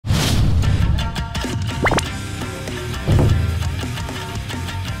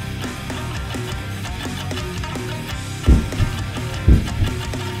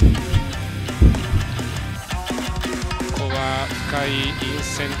陰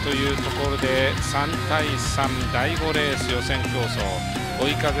線というところで3対3第5レース予選競争、追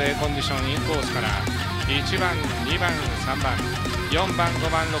い風コンディションインコースから1番2番3番4番5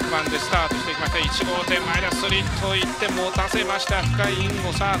番6番でスタートしていきました。1号艇前田スリットいって持たせました。深いイン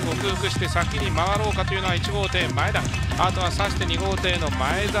をさあ克服して先に回ろうかというのは1号艇前田、あとは刺して2号艇の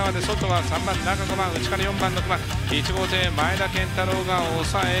前澤で、外は3番中5番内から4番6番1号艇前田健太郎が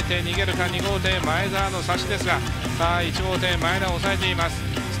抑えて逃げるか。2号艇前澤の差しですが、さあ1号艇前田を抑えています。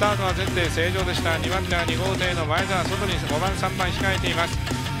スタートは前提正常でした。2番手は2号艇の前澤、外に5番3番控えています。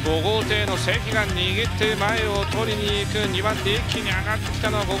5号艇の関が握って前を取りに行く。2番手一気に上がってき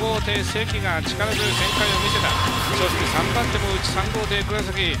たのは5号艇関が力強い展開を見せた。そして3番手も内3号艇倉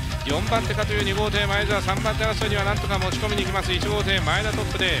崎、4番手かという2号艇前澤、3番手争いにはなんとか持ち込みに行きます。1号艇前田ト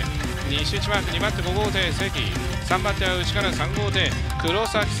ップで西内マーク、2番手5号艇関、3番手は内から3号艇黒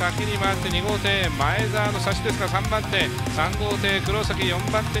崎、先に回って2号艇前澤の差しですが、3番手3号艇黒崎、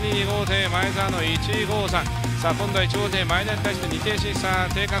4番手に2号艇前澤の153。さあ今度は1号艇前田に対して2艇審査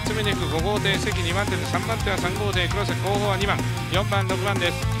定価詰めに行く5号艇関、2番手で3番手は3号艇黒崎、後方は2番4番6番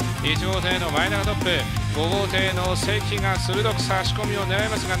です。1号艇の前田がトップ、5号艇の関が鋭く差し込みを狙い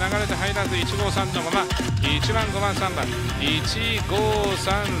ますが流れて入らず153のまま1番5番3番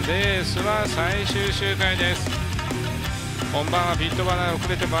153、レースは最終周回です。本番はピットバナー遅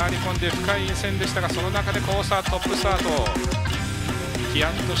れて回り込んで深い陰線でしたが、その中で好スタート、トップスタート、ヒヤ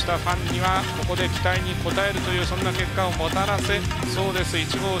ッとしたファンにはここで期待に応えるというそんな結果をもたらせそうです。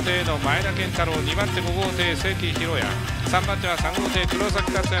1号艇の前田健太郎、2番手5号艇関弘也、3番手は3号艇黒崎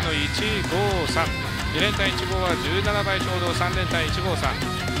達也の153。2連単1号は17倍ちょうど、3連単1号3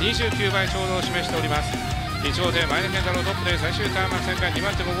 29倍ちょうどを示しております。1号艇前田健太郎トップで最終ターンマーク旋回、2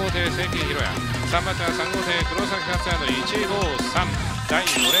番手5号艇関弘也、3番手は3号艇黒崎達也の153。第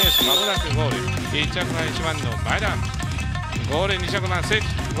5レースまもなくゴール。1着が1番の前田、ゴールイン2着番関、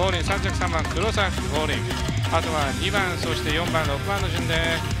ゴールイン3着3番黒崎ゴールイン、あとは2番そして4番6番の順で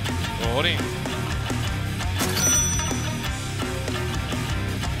ゴールイン。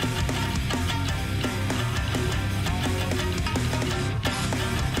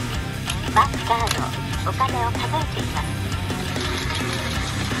バックカードお金を数えています。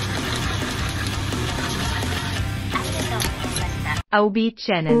ありがとうございました。Aubi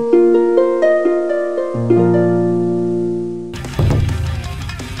Channel。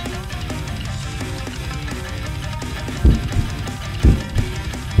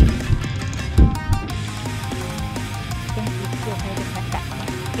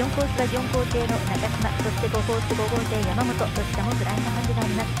4コースは4号艇の長島、そして5コース5号艇山本、どちらもフライングハンデがあ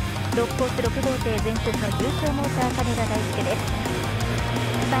ります。6コース6号艇前節の優勝モーター金田大輔です。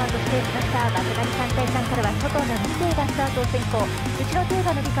スタートしていきました。爆買い3対3からは外の2艇がスタートを先行、後ろ艇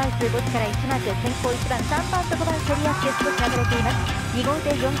が伸び返す墓地から1マーク、先行1番3番と5番競り足で少し流れています。2号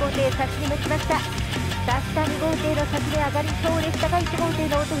艇4号艇先に向きました。下2号艇の先に上がりそうでしたが、1号艇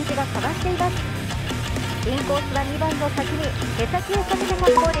の音藤がかわしています。インコースは2番の先に手先をかけた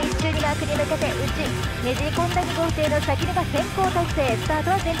格好で一周にマークに向けてねじり込んだ2号艇の先にが先行体制、スタート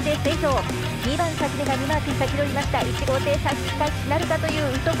は前提正常。2番先にが2マーク先取りました。1号艇先返しなるかとい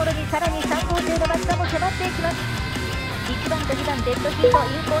うところにさらに3号艇の松田も迫っていきます。1番と2番デッドヒート、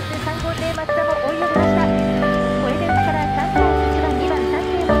インコース3号艇松田も追い上げました。これで内から3対1番2番3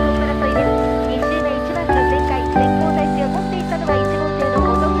艇のトップ争いです。2周目1番の前回先行体制を持っていったのが1号艇の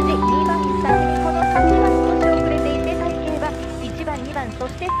元藤、2番先にこの先は少し遅れていて体型は1番2番そ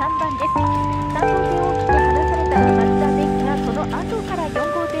して3番です。3号艇を大きく離された松田ですが、その後から4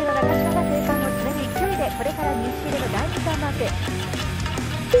号艇の中島が生還を詰める勢いでこれから2周目の第2ターンマーク、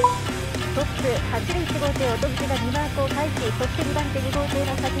トップ走る1号艇音藤が2マークを返し、そして2番手2号艇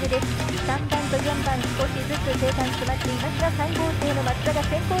の先出です。3番と4番少しずつ生還詰まっていますが、3号艇の松田が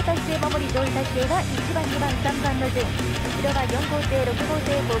先行体制守り、上位体制は1番2番3番の順、後ろは4号艇6号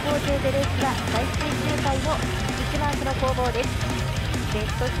艇5号艇でレースは最終周回の1マークの攻防です。ベ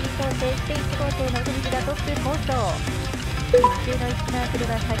ストヒートを制して1号艇の音藤がトップ好走、1周の1マークで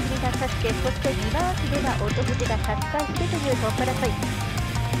は先にが差して、そして2マークでは音藤が差し返してというトップ争い。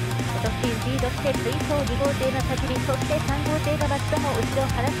リードして追走2号艇の先に、そして3号艇の松田も後ろ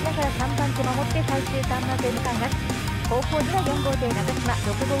を離しながら3番手守って最終ターンマークへ向かいます。後方には4号艇中島、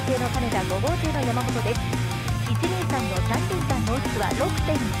6号艇の金田、5号艇の山本です。123の3連単のオッズは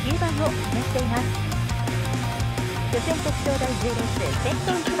 6.9 倍を示しています。予選特徴第10レース、先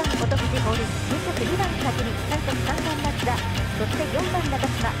頭1番音藤ゴールイン、2着2番先に、3着3番松田、そして4番中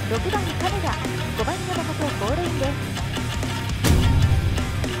島、6番金田、5番山本ゴールインです。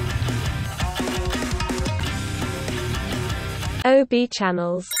OB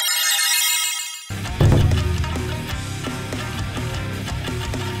Channels。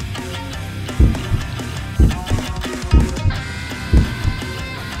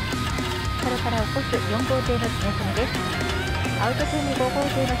オス4号艇の常住です。アウト中に5号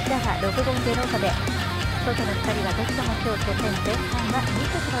艇の白羽、6号艇の岡部、外の2人はどちらも今日初戦前半は2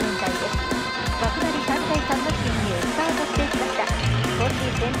着の連帯です。枠なり3対3の進入スタートしていきました。少し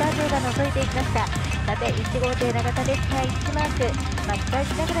センター勢が覗いていきました。さて1号艇永田ですが1マーク巻き返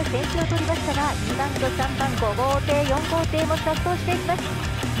しながら先手を取りましたが、2番と3番5号艇4号艇も殺到していきます。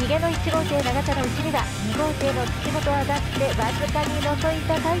逃げの1号艇永田の内には2号艇の土本上がってわずかに覗い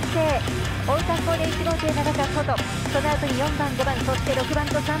た大勢、追う格好で1号艇永田外、その後に4番5番そして6番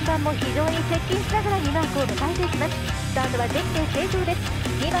と3番も非常に接近しながら2マークを迎えていきます。スタートは全艇正常です。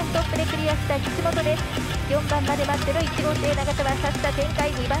2番トップでクリアした土本です。4番まで待っての1号艇永田はさした展開、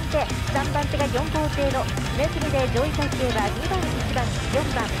2番手3番手が4号艇の常住で上位体勢は2番1番4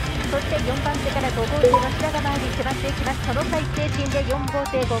番、そして4番手から5号艇の白髪前に迫っていきます。その最低進で4号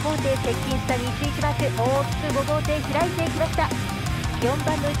艇5号艇接近した西1マーク、大きく5号艇開いていきました。4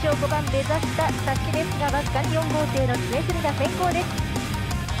番の内を5番目指した差しですが、わずかに4号艇の常住が先行です。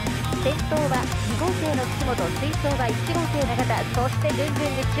先頭は2号艇の岸本、追走は1号艇永田、そしてルン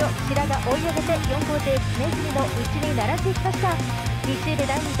ルン内を白が追い上げて4号艇常住の内に並んでいきました。2周で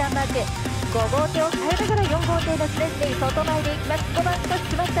第2ターンマーク、5号艇を変えながら4号艇の常住外前でいきます。5番と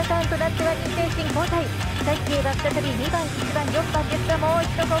決まったターンとなっては認定進交代、最低は再び2番1番4番ですが、もう一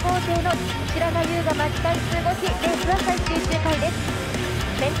度5号艇の白髪優が巻き返す動き、レースは最終周回です。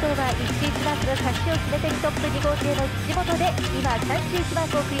先頭は1、1マークの差しを決めてトップ2号艇の岸本で今3周1マー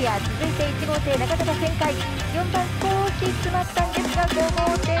クをクリア、続いて1号艇永田が旋回、4番少し詰まったんですが5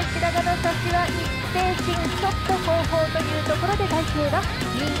号艇白髪の差しは一定進、ちょっと後方というところで体勢は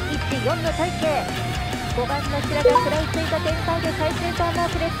214の体勢、5番の白髪食らいついた展開で最終ターンマ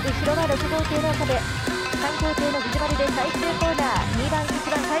ークです。後ろは6号艇の岡部、3号艇の藤丸で最終コーナー、2番1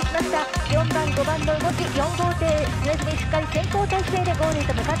番返しました。4番5番の動き、4号艇常住しっかり先行体制でゴールへ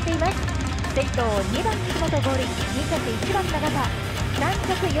と向かっています。先頭2番岸本ゴールイン、2着1番永田、3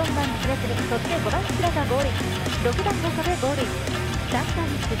着4番常住、そして5番白がゴールイン、6番岡部ゴールイン、3番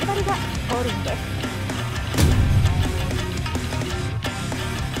藤丸がゴールインです。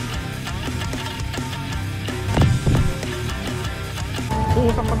後方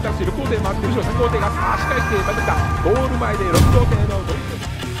3番タクシー6号艇回って後ろ3号艇が足返してまいりました。ゴール前で6号艇のドリフト、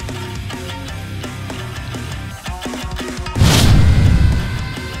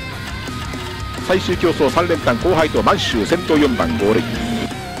最終競争3連単後輩と満州先頭4番ゴールイン。